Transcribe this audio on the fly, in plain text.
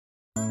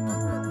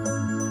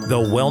The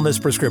Wellness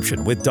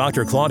Prescription with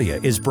Dr. Claudia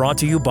is brought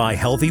to you by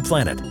Healthy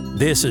Planet.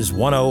 This is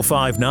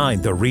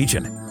 105.9 The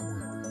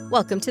Region.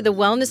 Welcome to The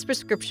Wellness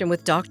Prescription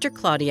with Dr.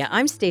 Claudia.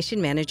 I'm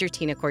Station Manager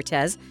Tina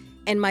Cortez,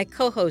 and my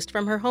co-host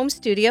from her home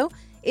studio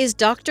is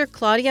Dr.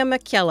 Claudia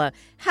McKella.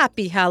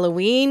 Happy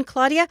Halloween,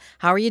 Claudia.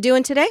 How are you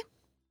doing today?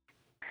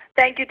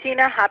 Thank you,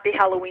 Tina. Happy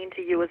Halloween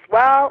to you as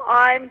well.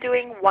 I'm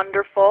doing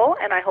wonderful,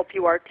 and I hope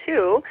you are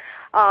too.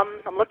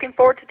 I'm looking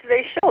forward to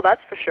today's show,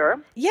 that's for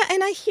sure. Yeah,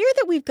 and I hear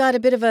that we've got a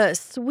bit of a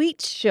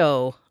sweet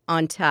show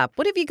on tap.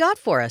 What have you got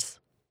for us?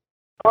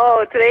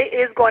 Oh, today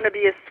is going to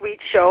be a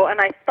sweet show,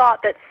 and I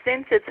thought that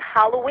since it's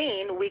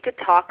Halloween, we could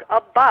talk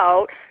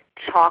about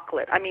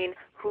chocolate. I mean,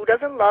 who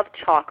doesn't love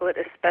chocolate,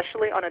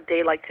 especially on a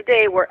day like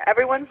today where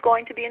everyone's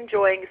going to be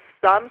enjoying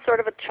some sort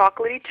of a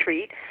chocolatey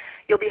treat?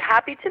 You'll be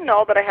happy to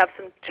know that I have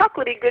some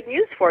chocolatey good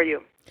news for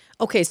you.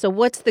 Okay, so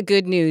what's the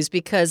good news?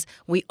 Because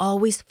we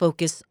always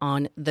focus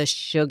on the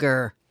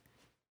sugar.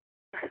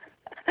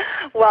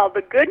 Well,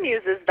 the good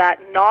news is that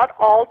not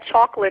all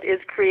chocolate is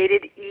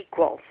created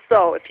equal.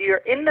 So if you're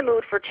in the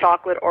mood for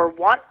chocolate or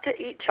want to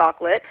eat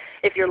chocolate,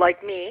 if you're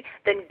like me,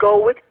 then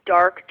go with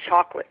dark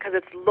chocolate because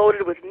it's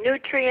loaded with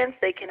nutrients.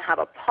 They can have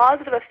a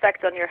positive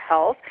effect on your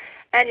health.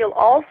 And you'll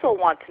also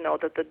want to know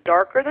that the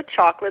darker the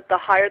chocolate, the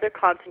higher the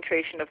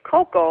concentration of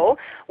cocoa,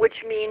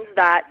 which means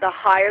that the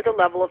higher the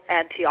level of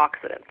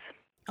antioxidants.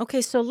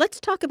 Okay, so let's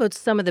talk about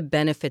some of the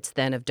benefits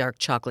then of dark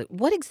chocolate.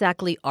 What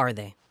exactly are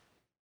they?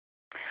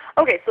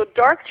 Okay, so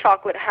dark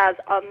chocolate has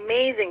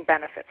amazing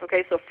benefits.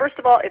 Okay, so first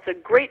of all, it's a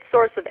great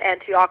source of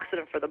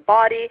antioxidant for the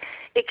body.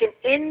 It can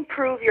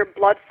improve your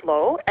blood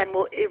flow and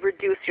will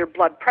reduce your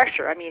blood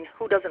pressure. I mean,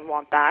 who doesn't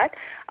want that?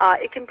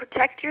 It can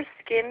protect your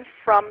skin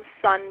from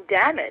sun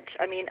damage.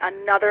 I mean,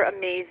 another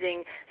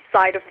amazing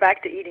side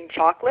effect to eating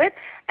chocolate.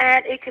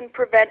 And it can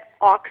prevent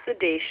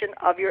oxidation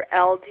of your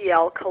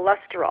LDL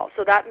cholesterol.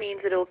 So that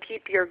means it'll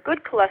keep your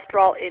good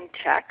cholesterol in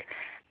check,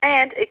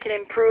 and it can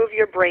improve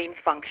your brain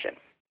function.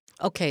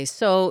 Okay,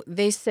 so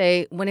they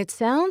say when it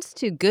sounds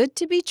too good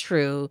to be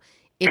true,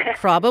 it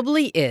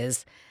probably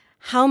is.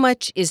 How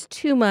much is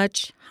too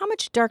much? How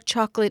much dark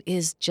chocolate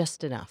is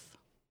just enough?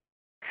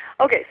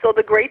 Okay, so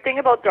the great thing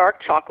about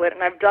dark chocolate,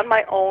 and I've done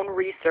my own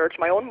research,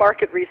 my own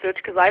market research,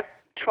 because I've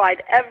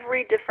tried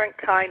every different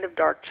kind of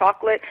dark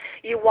chocolate.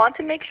 You want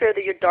to make sure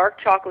that your dark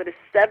chocolate is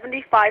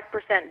 75%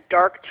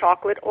 dark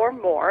chocolate or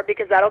more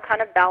because that'll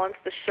kind of balance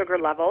the sugar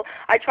level.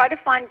 I try to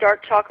find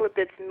dark chocolate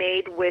that's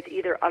made with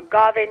either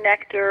agave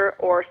nectar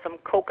or some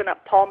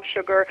coconut palm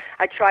sugar.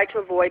 I try to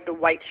avoid the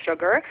white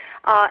sugar.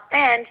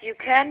 And you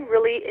can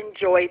really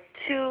enjoy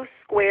 2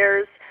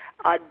 squares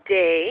a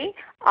day.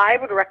 I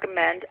would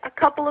recommend a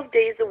couple of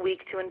days a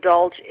week to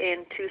indulge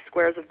in 2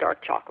 squares of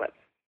dark chocolate.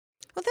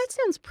 Well, that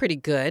sounds pretty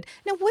good.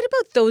 Now, what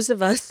about those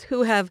of us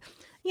who have,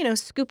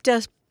 scooped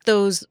up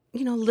those,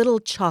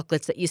 little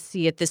chocolates that you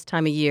see at this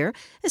time of year,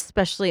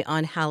 especially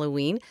on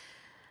Halloween?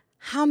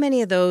 How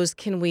many of those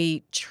can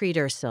we treat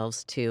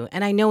ourselves to?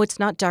 And I know it's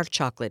not dark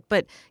chocolate,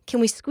 but can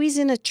we squeeze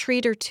in a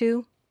treat or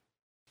two?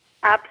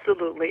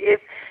 Absolutely.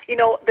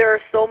 There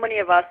are so many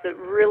of us that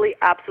really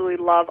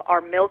absolutely love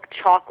our milk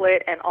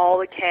chocolate and all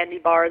the candy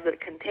bars that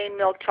contain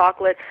milk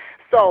chocolate.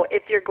 So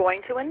if you're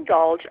going to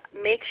indulge,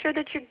 make sure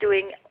that you're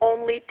doing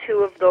only 2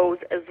 of those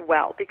as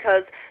well,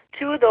 because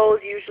 2 of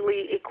those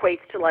usually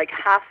equates to like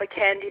half a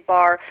candy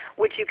bar,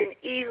 which you can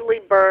easily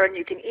burn.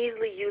 You can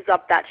easily use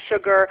up that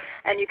sugar,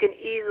 and you can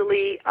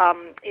easily,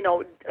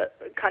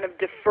 kind of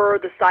defer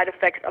the side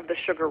effects of the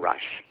sugar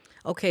rush.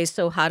 Okay,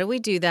 so how do we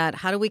do that?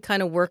 How do we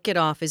kind of work it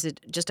off? Is it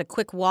just a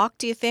quick walk,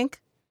 do you think?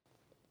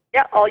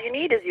 Yeah, all you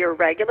need is your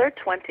regular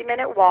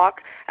 20-minute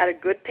walk at a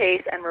good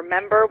pace. And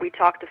remember, we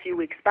talked a few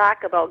weeks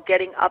back about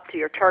getting up to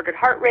your target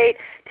heart rate.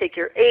 Take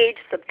your age,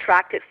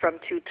 subtract it from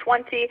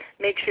 220.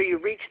 Make sure you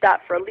reach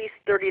that for at least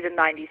 30 to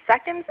 90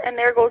 seconds, and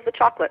there goes the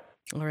chocolate.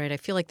 All right, I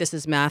feel like this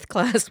is math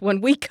class.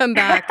 When we come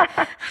back,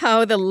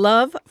 how the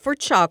love for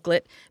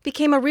chocolate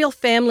became a real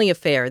family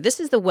affair. This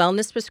is The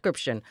Wellness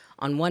Prescription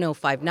on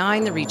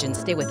 105.9 The Region.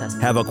 Stay with us.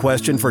 Have a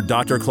question for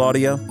Dr.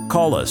 Claudia?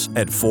 Call us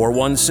at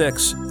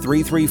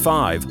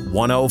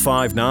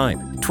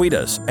 416-335-1059. Tweet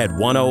us at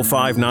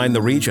 1059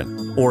 The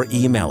Region or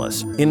email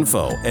us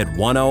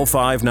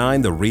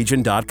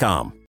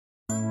info@1059theregion.com.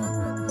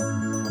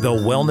 The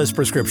Wellness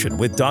Prescription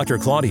with Dr.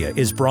 Claudia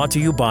is brought to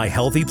you by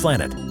Healthy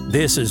Planet.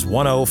 This is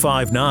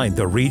 105.9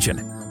 The Region.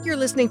 You're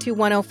listening to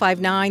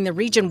 105.9 The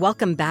Region.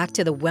 Welcome back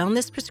to The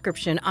Wellness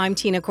Prescription. I'm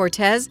Tina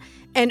Cortez,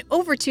 and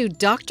over to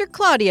Dr.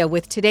 Claudia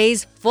with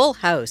today's Full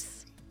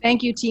House.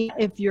 Thank you, Tina.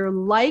 If you're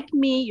like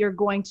me, you're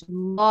going to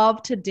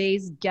love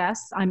today's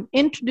guests. I'm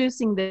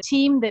introducing the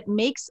team that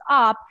makes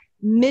up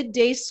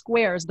Midday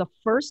Squares, the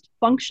first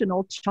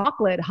functional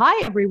chocolate.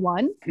 Hi,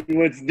 everyone.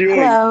 What's doing?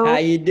 Hello. How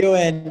you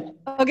doing?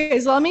 Okay,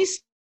 so let me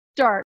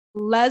start.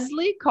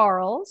 Leslie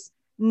Carls,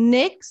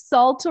 Nick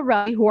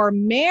Saltarelli, who are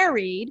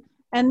married,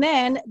 and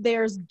then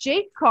there's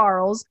Jake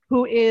Carls,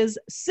 who is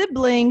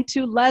sibling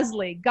to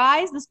Leslie.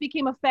 Guys, this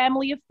became a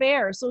family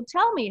affair. So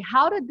tell me,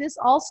 how did this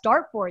all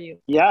start for you?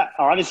 Yeah,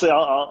 honestly,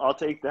 I'll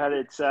take that.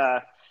 It's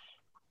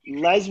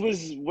Les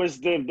was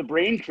the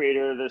brain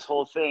creator of this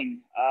whole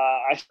thing.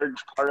 I started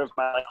part of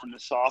my life in the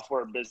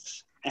software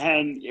business.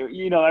 And,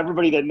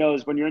 everybody that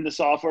knows when you're in the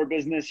software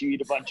business, you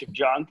eat a bunch of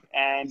junk.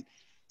 And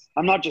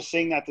I'm not just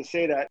saying that to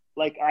say that.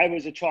 Like, I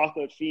was a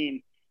chocolate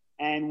fiend.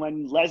 And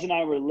when Les and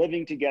I were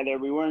living together,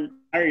 we weren't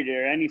married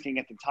or anything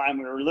at the time.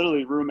 We were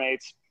literally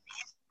roommates.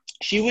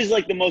 She was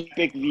like the most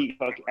big vegan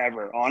cook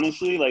ever,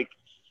 honestly. Like,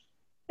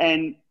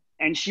 and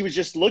she was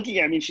just looking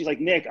at me and she's like,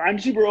 Nick, I'm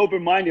super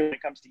open-minded when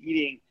it comes to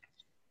eating.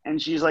 And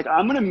she's like,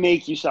 I'm going to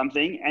make you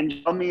something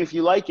and tell me if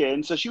you like it.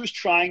 And so she was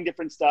trying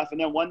different stuff.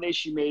 And then one day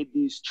she made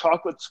these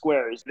chocolate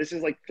squares. This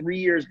is like 3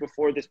 years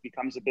before this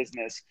becomes a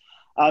business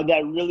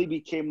that really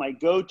became my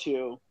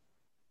go-to.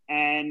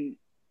 And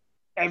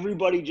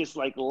everybody just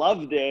like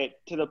loved it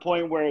to the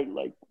point where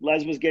like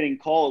Les was getting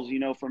calls,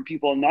 from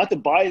people not to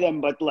buy them,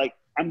 but like,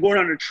 I'm going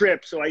on a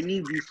trip, so I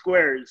need these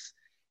squares.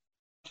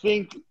 I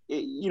think,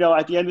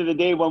 at the end of the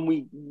day,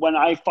 when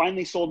I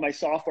finally sold my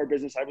software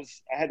business, I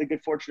had the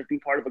good fortune of being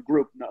part of a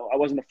group. No, I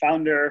wasn't the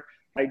founder.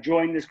 I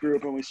joined this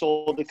group and we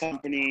sold the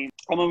company.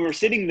 And when we were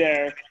sitting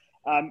there,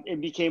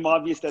 it became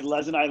obvious that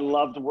Les and I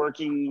loved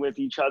working with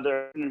each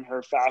other in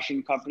her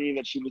fashion company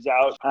that she was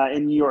out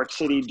in New York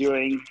City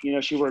doing.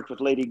 She worked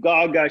with Lady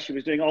Gaga. She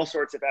was doing all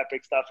sorts of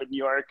epic stuff in New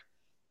York.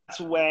 That's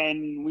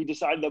when we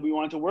decided that we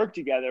wanted to work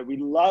together. We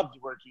loved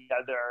working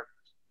together.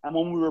 And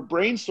when we were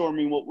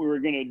brainstorming what we were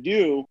going to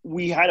do,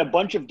 we had a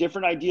bunch of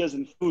different ideas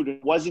in food.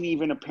 It wasn't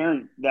even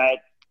apparent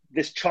that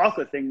this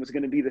chocolate thing was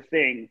going to be the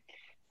thing.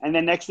 And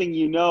then next thing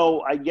you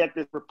know, I get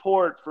this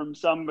report from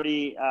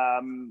somebody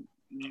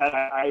that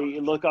I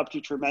look up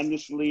to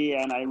tremendously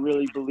and I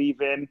really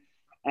believe in.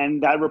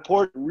 And that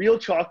report, real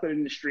chocolate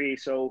industry.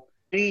 So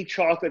any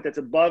chocolate that's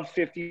above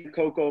 50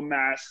 cocoa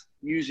mass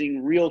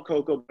using real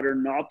cocoa butter,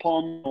 not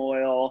palm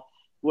oil,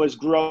 was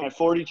growing at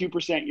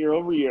 42% year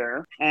over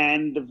year.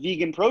 And the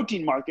vegan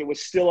protein market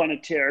was still on a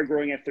tear,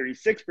 growing at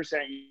 36%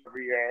 year over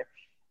year.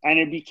 And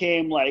it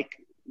became like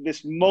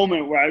this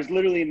moment where I was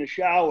literally in the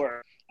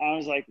shower. And I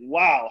was like,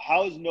 wow,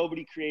 how has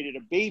nobody created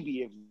a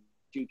baby of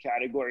two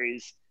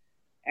categories?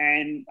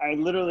 And I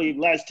literally,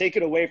 Les, take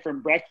it away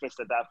from breakfast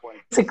at that point.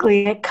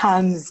 Basically, it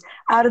comes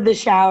out of the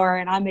shower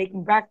and I'm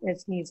making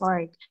breakfast and he's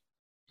like,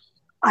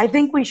 I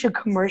think we should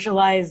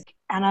commercialize.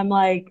 And I'm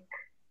like,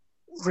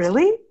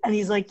 really? And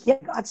he's like, yeah,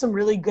 got some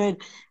really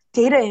good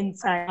data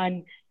insight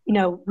on,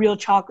 real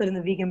chocolate in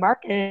the vegan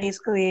market.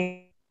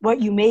 Basically, what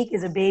you make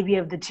is a baby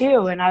of the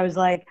two. And I was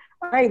like,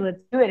 all right, let's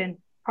do it. And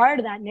prior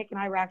to that, Nick and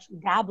I were actually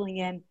dabbling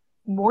in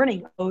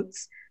morning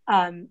oats.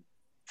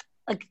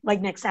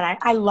 Like Nick said,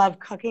 I love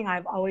cooking.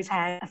 I've always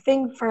had a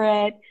thing for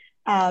it.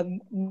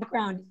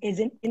 Background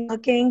isn't in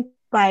cooking,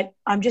 but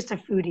I'm just a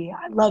foodie.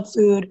 I love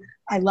food.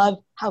 I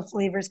love how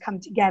flavors come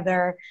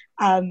together.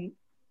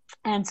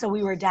 And so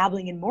we were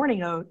dabbling in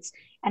morning oats.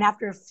 And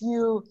after a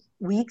few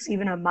weeks,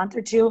 even a month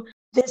or two,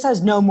 this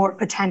has no more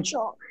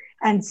potential.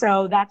 And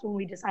so that's when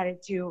we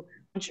decided to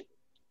launch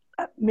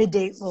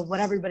Midday, well, what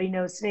everybody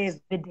knows today is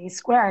Midday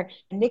Square.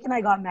 And Nick and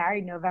I got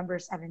married November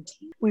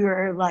 17th. We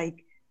were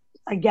like,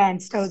 again,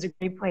 Stowe's a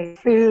great place,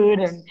 food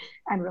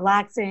and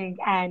relaxing.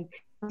 And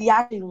we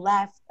actually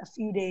left a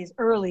few days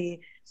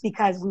early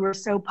because we were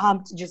so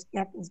pumped to just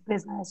get this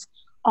business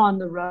on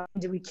the road.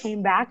 We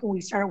came back and we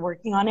started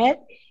working on it.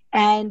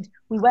 And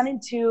we went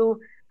into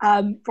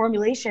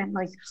formulation.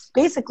 Like,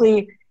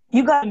 basically,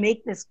 you got to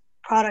make this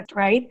product,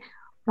 right?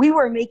 We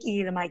were making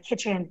it in my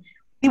kitchen.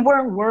 We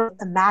weren't worried about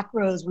the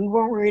macros. We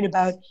weren't worried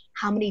about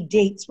how many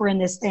dates were in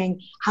this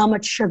thing, how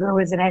much sugar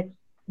was in it.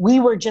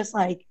 We were just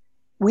like,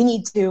 we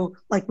need to,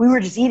 like, we were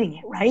just eating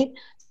it, right?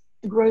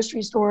 The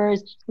grocery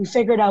stores, we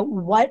figured out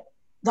what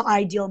the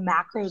ideal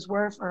macros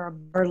were for a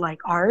bird like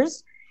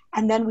ours.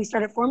 And then we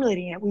started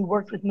formulating it. We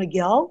worked with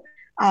McGill,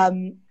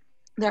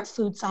 their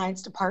food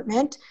science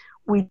department.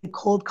 We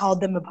cold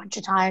called them a bunch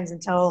of times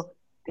until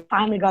they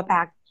finally got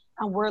back.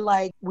 And we're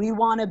like, we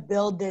want to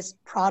build this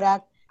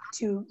product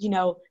to,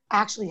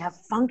 actually have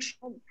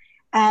function.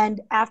 And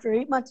after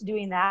 8 months of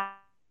doing that,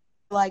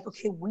 like,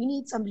 okay, we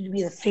need somebody to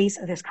be the face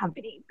of this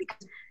company,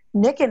 because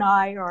Nick and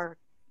I are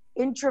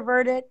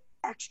introverted,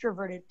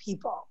 extroverted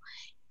people.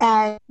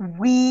 And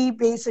we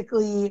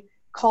basically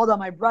called on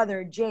my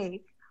brother,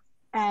 Jake,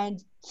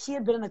 and he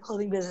had been in the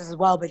clothing business as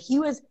well, but he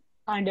was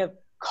kind of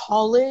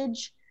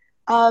college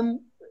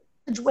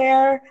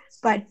wear,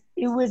 but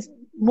it was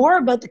more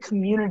about the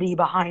community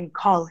behind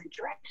college,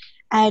 right?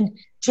 And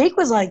Jake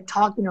was like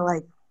talking to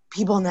like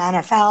people in the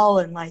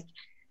NFL, and like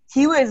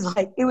he was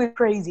like, it was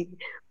crazy,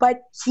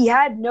 but he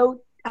had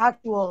no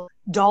actual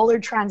dollar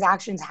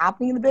transactions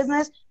happening in the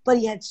business, but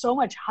he had so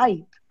much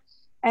hype.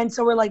 And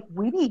so we're like,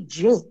 we need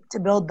Jake to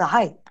build the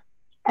hype.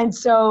 And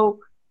so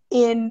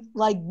in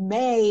like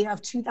May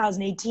of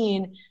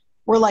 2018,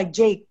 we're like,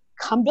 Jake,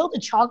 come build a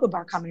chocolate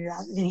bar company.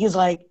 And he's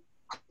like,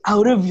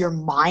 out of your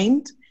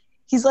mind?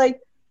 He's like,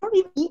 I don't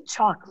even eat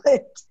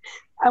chocolate.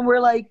 And we're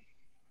like,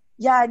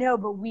 yeah, I know,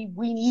 but we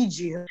need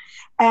you.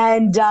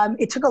 And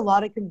it took a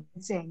lot of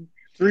convincing.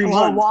 3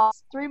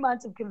 months. 3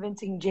 months of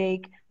convincing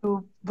Jake.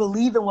 to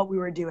believe in what we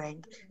were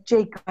doing.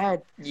 Jake, go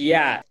ahead.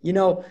 Yeah.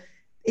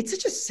 It's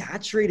such a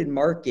saturated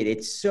market.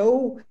 It's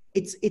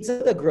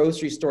at the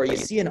grocery store. You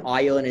see an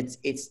aisle and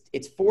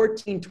it's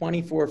 14,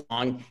 24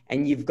 long,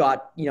 and you've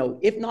got,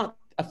 if not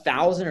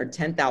 1,000 or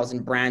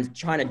 10,000 brands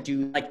trying to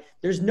do, like,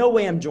 there's no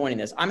way I'm joining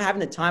this. I'm having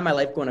the time of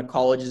my life going to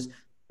colleges,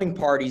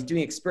 parties,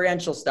 doing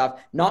experiential stuff,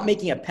 not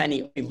making a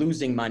penny,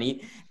 losing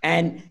money,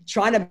 and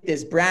trying to make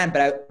this brand.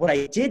 But what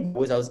I did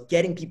was I was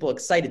getting people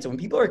excited. So when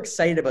people are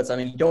excited about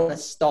something, you don't want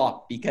to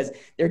stop because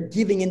they're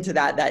giving into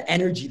that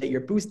energy that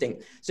you're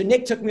boosting. So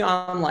Nick took me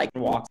on like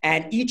walks,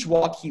 and each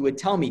walk he would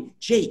tell me,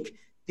 Jake,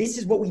 this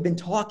is what we've been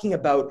talking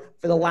about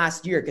for the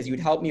last year, because he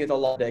would help me with a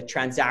lot of the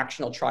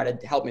transactional, try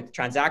to help me with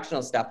the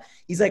transactional stuff.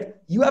 He's like,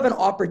 you have an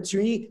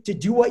opportunity to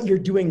do what you're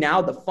doing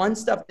now, the fun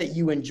stuff that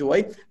you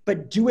enjoy,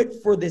 but do it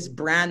for this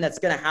brand that's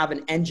going to have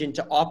an engine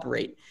to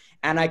operate.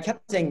 And I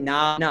kept saying,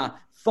 nah.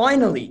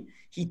 Finally,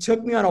 he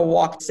took me on a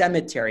walk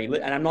cemetery,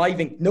 and I'm not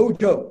even, no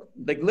joke.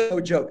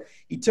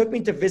 He took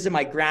me to visit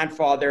my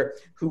grandfather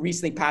who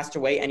recently passed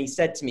away, and he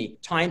said to me,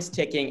 time's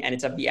ticking and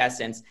it's of the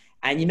essence.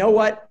 And you know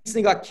what? This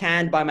thing got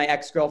canned by my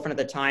ex-girlfriend at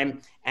the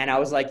time. And I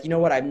was like, you know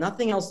what? I have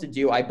nothing else to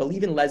do. I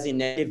believe in Leslie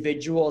and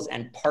individuals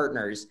and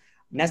partners.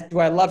 Do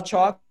I love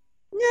chalk?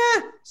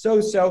 Yeah,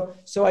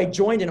 so I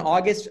joined in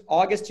August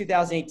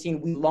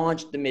 2018. We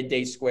launched the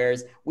Midday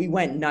Squares. We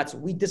went nuts.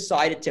 We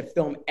decided to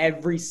film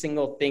every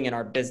single thing in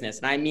our business.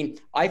 And I mean,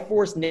 I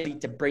forced Nick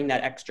to bring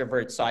that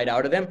extrovert side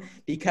out of him,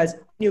 because I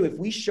knew if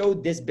we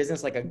showed this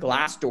business like a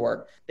glass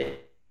door,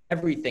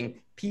 everything,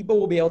 people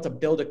will be able to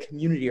build a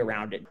community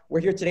around it.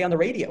 We're here today on the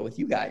radio with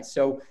you guys.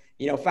 So,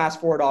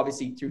 fast forward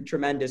obviously through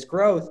tremendous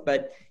growth,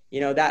 but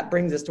that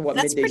brings us to what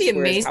That's Midday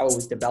Squares, how it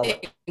was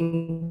developed.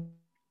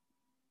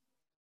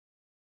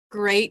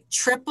 Great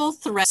triple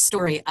threat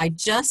story. I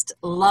just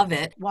love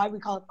it. Why we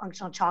call it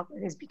functional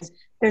chocolate is because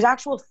there's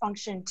actual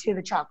function to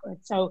the chocolate.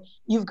 So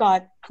you've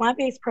got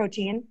plant-based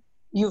protein,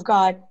 you've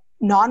got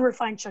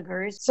non-refined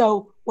sugars.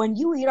 So when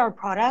you eat our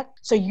product,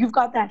 so you've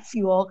got that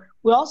fuel.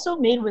 We also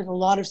made with a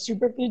lot of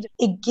superfoods.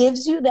 It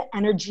gives you the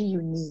energy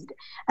you need.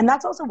 And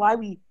that's also why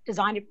we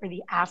designed it for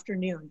the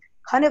afternoon,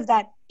 kind of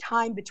that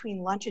time between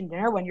lunch and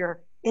dinner when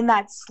you're in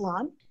that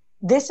slump.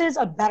 This is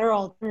a better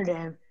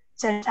alternative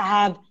to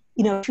have,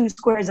 2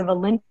 squares of a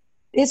lindt.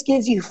 This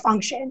gives you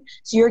function.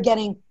 So you're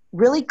getting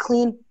really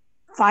clean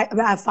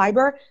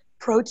fiber,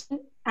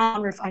 protein,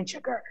 and refined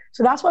sugar.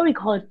 So that's why we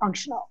call it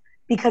functional,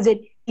 because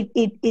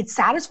it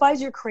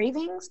satisfies your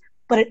cravings,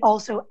 but it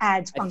also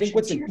adds function. I think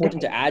what's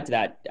important to add to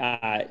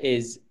that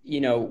is,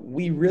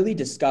 we really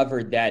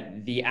discovered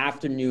that the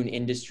afternoon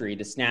industry,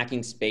 the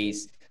snacking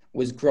space,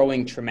 was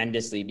growing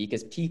tremendously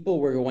because people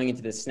were going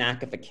into the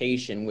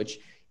snackification, which,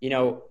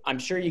 I'm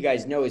sure you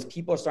guys know, is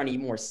people are starting to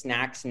eat more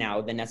snacks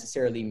now than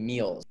necessarily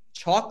meals.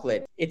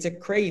 Chocolate, it's a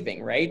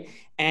craving, right?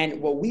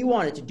 And what we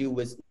wanted to do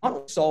was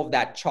not solve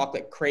that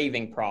chocolate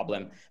craving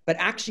problem, but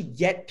actually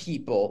get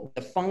people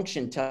the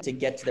function to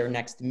get to their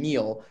next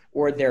meal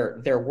or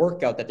their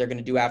workout that they're going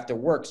to do after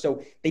work.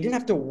 So they didn't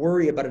have to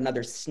worry about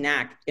another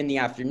snack in the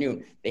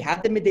afternoon. They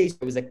had the midday.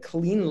 It was a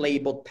clean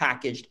labeled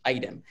packaged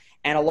item.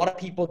 And a lot of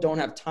people don't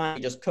have time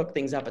to just cook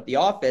things up at the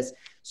office.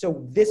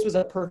 So this was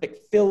a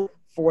perfect fill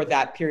for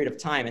that period of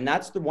time. And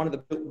that's one of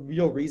the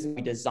real reasons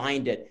we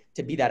designed it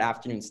to be that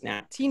afternoon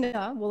snack.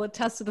 Tina will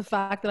attest to the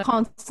fact that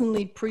I'm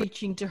constantly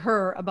preaching to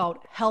her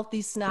about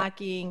healthy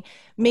snacking,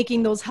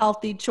 making those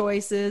healthy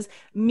choices,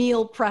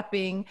 meal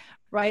prepping,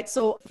 right?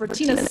 So for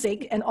Tina's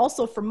sake, and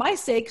also for my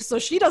sake, so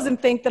she doesn't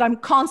think that I'm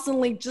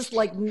constantly just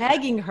like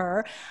nagging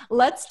her,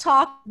 let's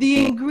talk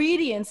the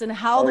ingredients and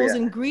how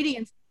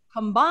ingredients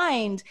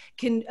combined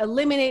can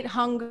eliminate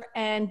hunger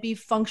and be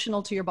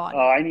functional to your body.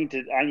 Oh, I need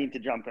to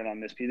jump in on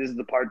this, Pete. This is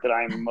the part that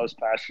I'm most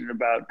passionate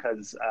about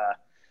because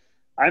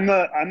I'm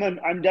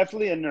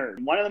definitely a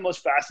nerd. One of the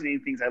most fascinating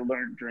things I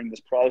learned during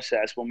this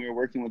process when we were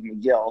working with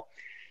McGill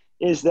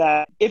is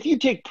that if you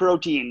take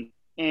protein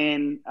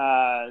in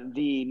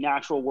the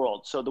natural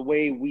world, so the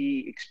way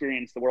we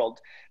experience the world,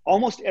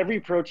 almost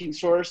every protein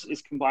source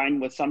is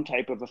combined with some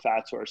type of a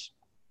fat source.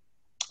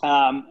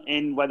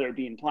 And whether it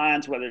be in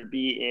plants, whether it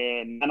be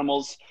in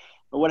animals,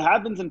 but what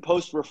happens in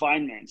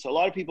post-refinement, so a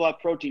lot of people have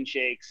protein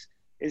shakes,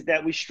 is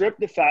that we strip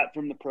the fat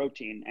from the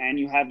protein and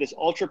you have this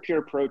ultra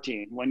pure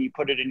protein when you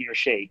put it in your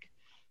shake.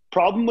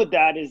 Problem with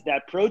that is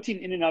that protein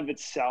in and of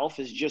itself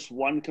is just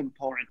one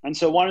component. And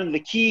so one of the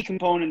key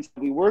components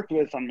that we worked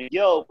with on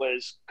McGill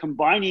was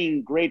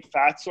combining great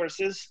fat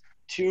sources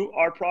to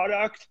our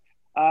product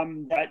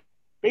that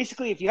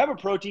basically, if you have a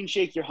protein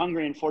shake, you're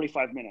hungry in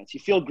 45 minutes. You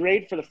feel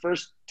great for the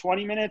first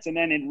 20 minutes, and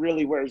then it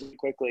really wears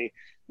quickly.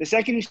 The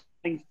second you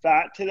add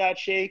fat to that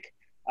shake,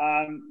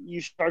 you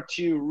start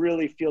to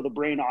really feel the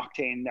brain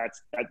octane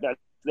that's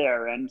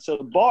there. And so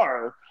the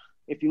bar,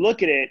 if you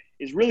look at it,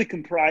 is really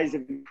comprised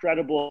of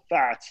incredible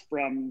fats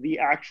from the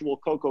actual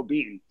cocoa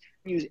bean.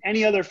 Use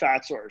any other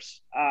fat source.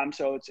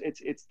 So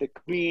it's the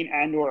bean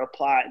and or a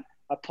plant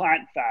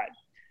fat.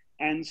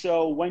 And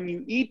so when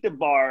you eat the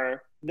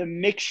bar, the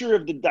mixture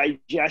of the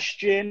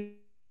digestion,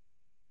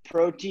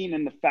 protein,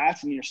 and the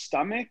fats in your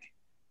stomach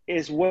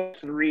is what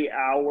 3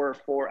 hour,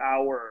 4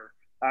 hour,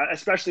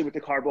 especially with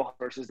the carbo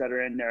sources that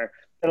are in there,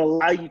 that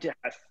allow you to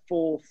have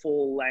full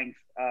length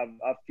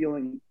of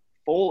feeling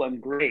full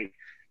and great.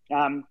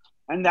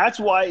 And that's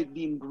why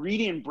the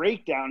ingredient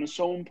breakdown is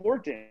so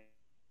important,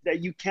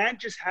 that you can't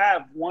just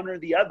have one or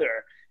the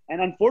other.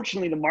 And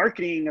unfortunately, the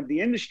marketing of the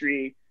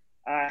industry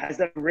has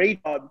done a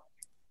great job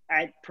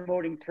at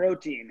promoting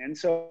protein. And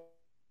so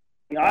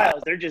the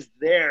aisles, they're just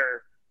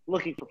there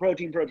looking for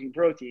protein.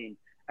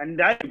 And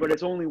but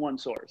it's only one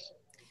source.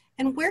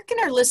 And where can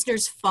our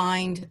listeners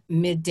find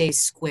Midday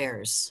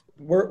Squares?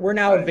 We're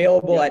now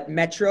available at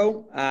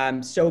Metro,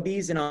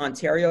 Sobeys in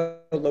Ontario,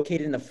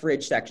 located in the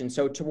fridge section.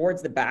 So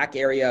towards the back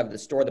area of the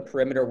store, the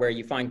perimeter where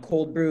you find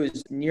cold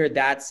brews, near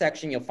that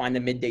section, you'll find the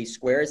Midday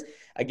Squares.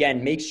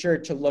 Again, make sure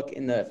to look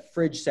in the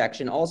fridge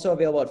section. Also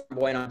available at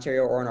Flamboyant,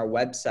 Ontario, or on our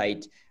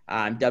website,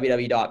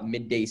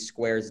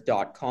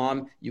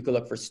 www.middaysquares.com. You could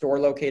look for store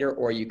locator,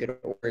 or you could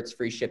order its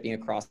free shipping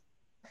across.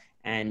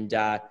 And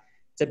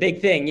it's a big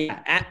thing.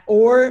 Yeah.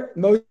 Or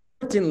most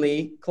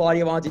importantly,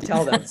 Claudia wanted to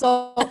tell them.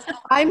 So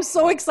I'm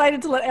so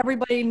excited to let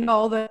everybody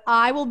know that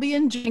I will be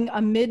enjoying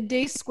a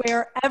Midday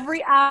Square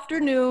every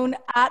afternoon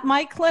at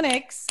my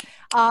clinics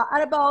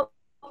at about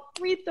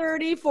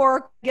 3:30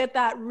 for get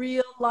that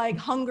real like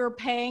hunger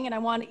pang, and I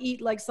want to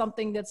eat like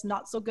something that's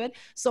not so good.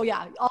 So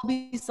yeah, I'll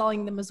be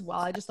selling them as well.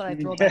 I just thought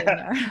I'd throw that in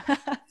there.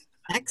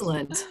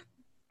 Excellent.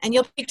 And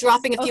you'll be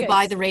dropping a few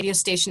by the radio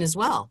station as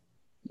well.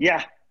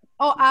 Yeah.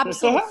 Oh,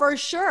 absolutely, for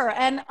sure.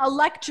 And a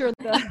lecture.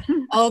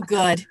 Oh,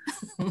 good.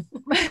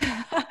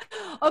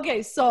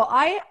 Okay, so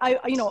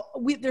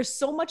there's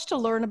so much to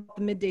learn about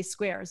the Midday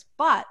Squares,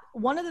 but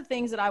one of the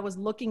things that I was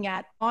looking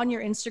at on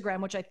your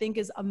Instagram, which I think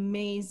is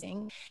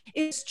amazing,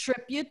 is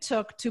trip you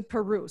took to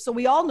Peru. So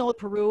we all know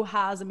Peru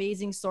has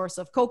amazing source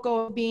of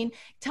cocoa bean.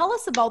 Tell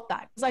us about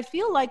that, because I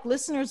feel like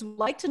listeners would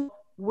like to know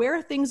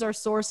where things are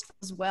sourced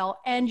as well,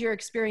 and your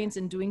experience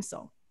in doing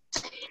so.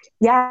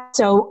 Yeah,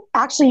 so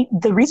actually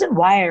the reason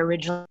why I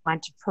originally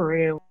went to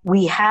Peru,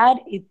 we had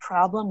a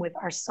problem with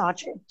our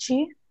sacha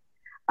inchi.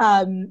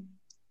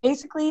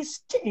 Basically,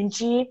 sacha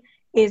inchi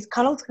is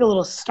kind of like a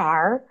little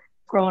star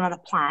growing on a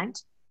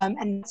plant,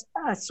 and it's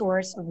a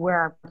source of where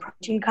our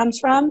protein comes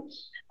from.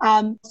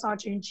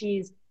 Sacha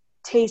inchis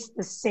taste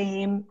the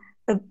same,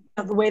 the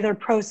way they're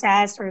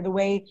processed or the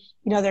way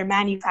they're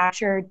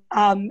manufactured.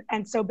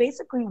 And so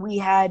basically, we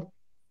had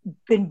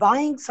been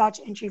buying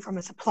sacha inchi from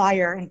a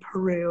supplier in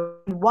Peru.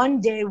 And one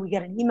day we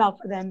get an email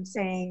from them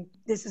saying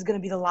this is going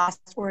to be the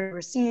last order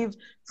received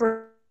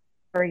for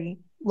a very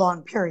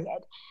long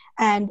period.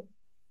 And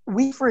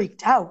we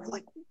freaked out. We're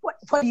like,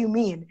 what do you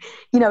mean?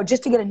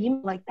 Just to get an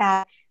email like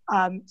that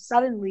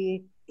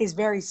suddenly is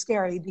very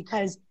scary,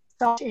 because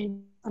sacha inchi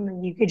is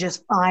something you could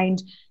just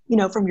find,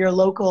 from your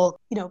local,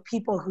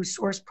 people who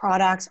source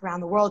products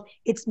around the world.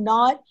 It's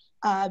not,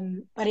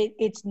 but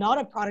it's not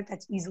a product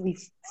that's easily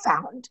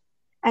found.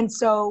 And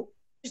so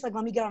just like,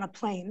 let me get on a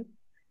plane,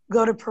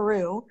 go to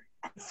Peru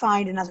and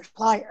find another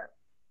supplier.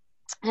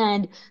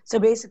 And so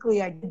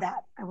basically I did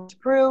that. I went to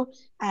Peru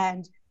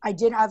and I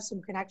did have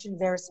some connections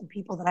there, some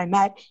people that I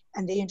met,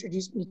 and they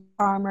introduced me to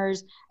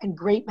farmers and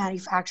great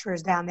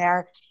manufacturers down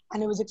there.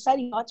 And it was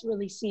exciting not to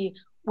really see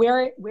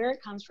where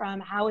it comes from,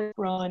 how it's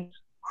grown,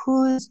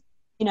 who's,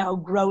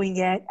 growing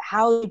it,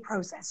 how they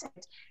process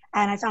it.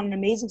 And I found an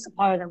amazing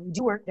supplier that we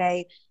do work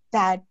today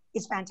that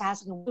is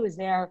fantastic. And who is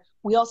there?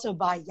 We also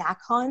buy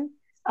Yacon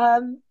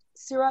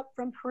syrup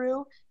from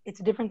Peru. It's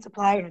a different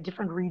supplier in a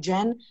different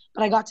region,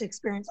 but I got to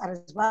experience that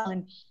as well.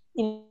 And,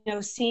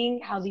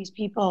 seeing how these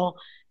people,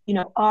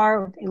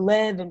 are, where they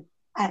live,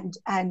 and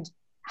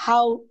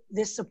how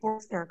this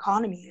supports their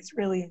economy is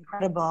really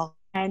incredible.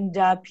 And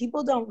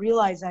people don't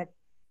realize that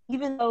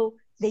even though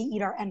they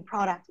eat our end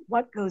product,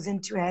 what goes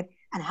into it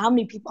and how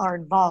many people are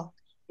involved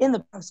in the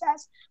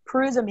process.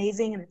 Peru is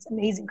amazing, and it's an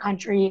amazing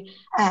country,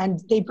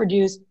 and they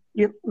produce,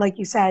 like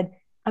you said,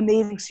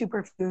 amazing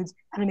superfoods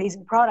and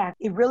amazing product.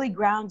 It really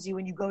grounds you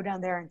when you go down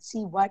there and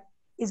see what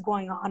is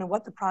going on and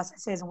what the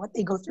process is and what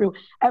they go through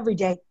every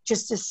day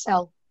just to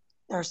sell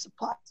their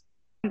supplies.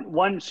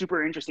 One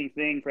super interesting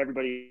thing for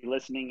everybody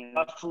listening,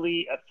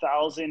 roughly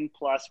 1,000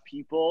 plus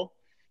people.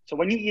 So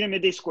when you eat a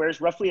Midday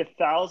Squares, roughly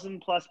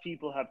 1,000 plus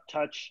people have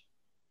touched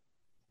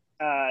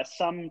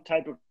some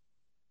type of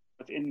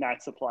in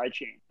that supply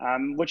chain,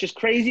 which is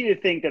crazy to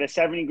think that a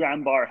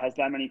 70-gram bar has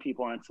that many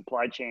people in its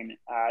supply chain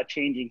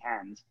changing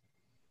hands.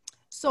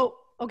 So,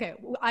 okay,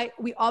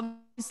 we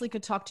obviously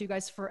could talk to you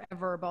guys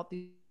forever about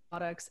these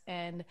products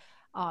and,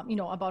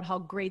 about how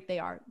great they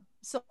are.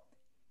 So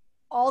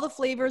all the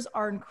flavors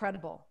are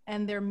incredible,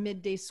 and they're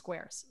Midday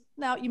Squares.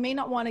 Now, you may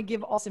not want to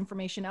give all this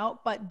information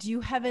out, but do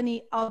you have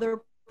any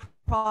other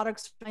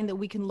products that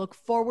we can look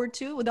forward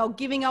to without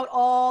giving out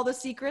all the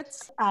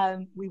secrets?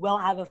 We will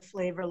have a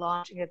flavor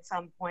launching at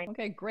some point.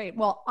 Okay, great.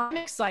 Well, I'm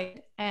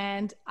excited,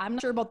 and I'm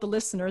not sure about the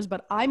listeners,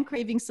 but I'm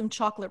craving some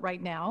chocolate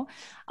right now.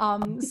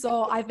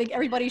 So I think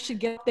everybody should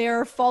get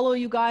there, follow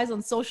you guys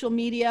on social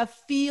media,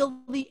 feel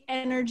the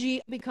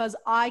energy, because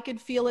I could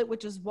feel it,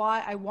 which is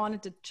why I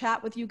wanted to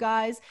chat with you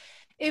guys.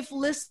 If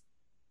listeners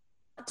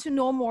to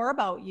know more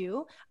about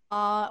you,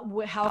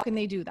 how can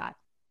they do that?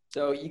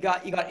 So you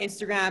got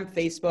Instagram,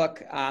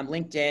 Facebook,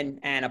 LinkedIn,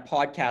 and a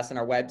podcast on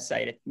our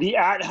website. The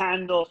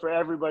 @handle for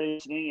everybody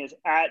listening is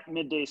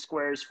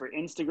 @middaysquares for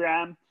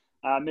Instagram.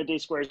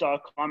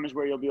 Middaysquares.com is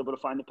where you'll be able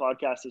to find the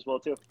podcast as well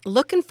too.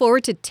 Looking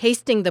forward to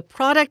tasting the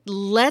product.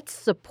 Let's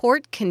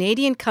support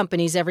Canadian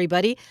companies,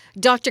 everybody.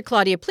 Dr.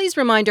 Claudia, please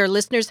remind our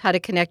listeners how to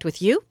connect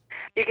with you.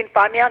 You can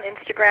find me on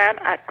Instagram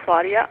at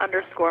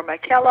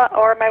Claudia_Michaela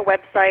or my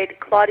website,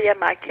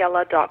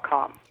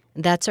 ClaudiaMichaela.com.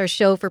 That's our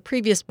show. For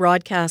previous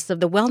broadcasts of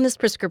The Wellness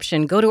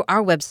Prescription, go to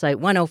our website,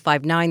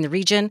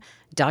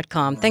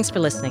 1059theregion.com. Thanks for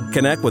listening.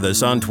 Connect with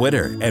us on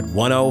Twitter at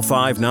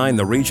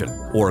 1059theregion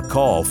or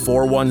call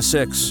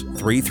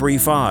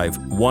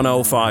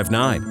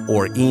 416-335-1059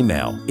 or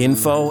email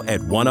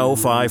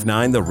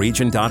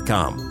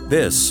info@1059theregion.com.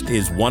 This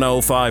is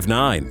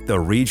 1059 The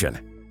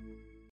Region.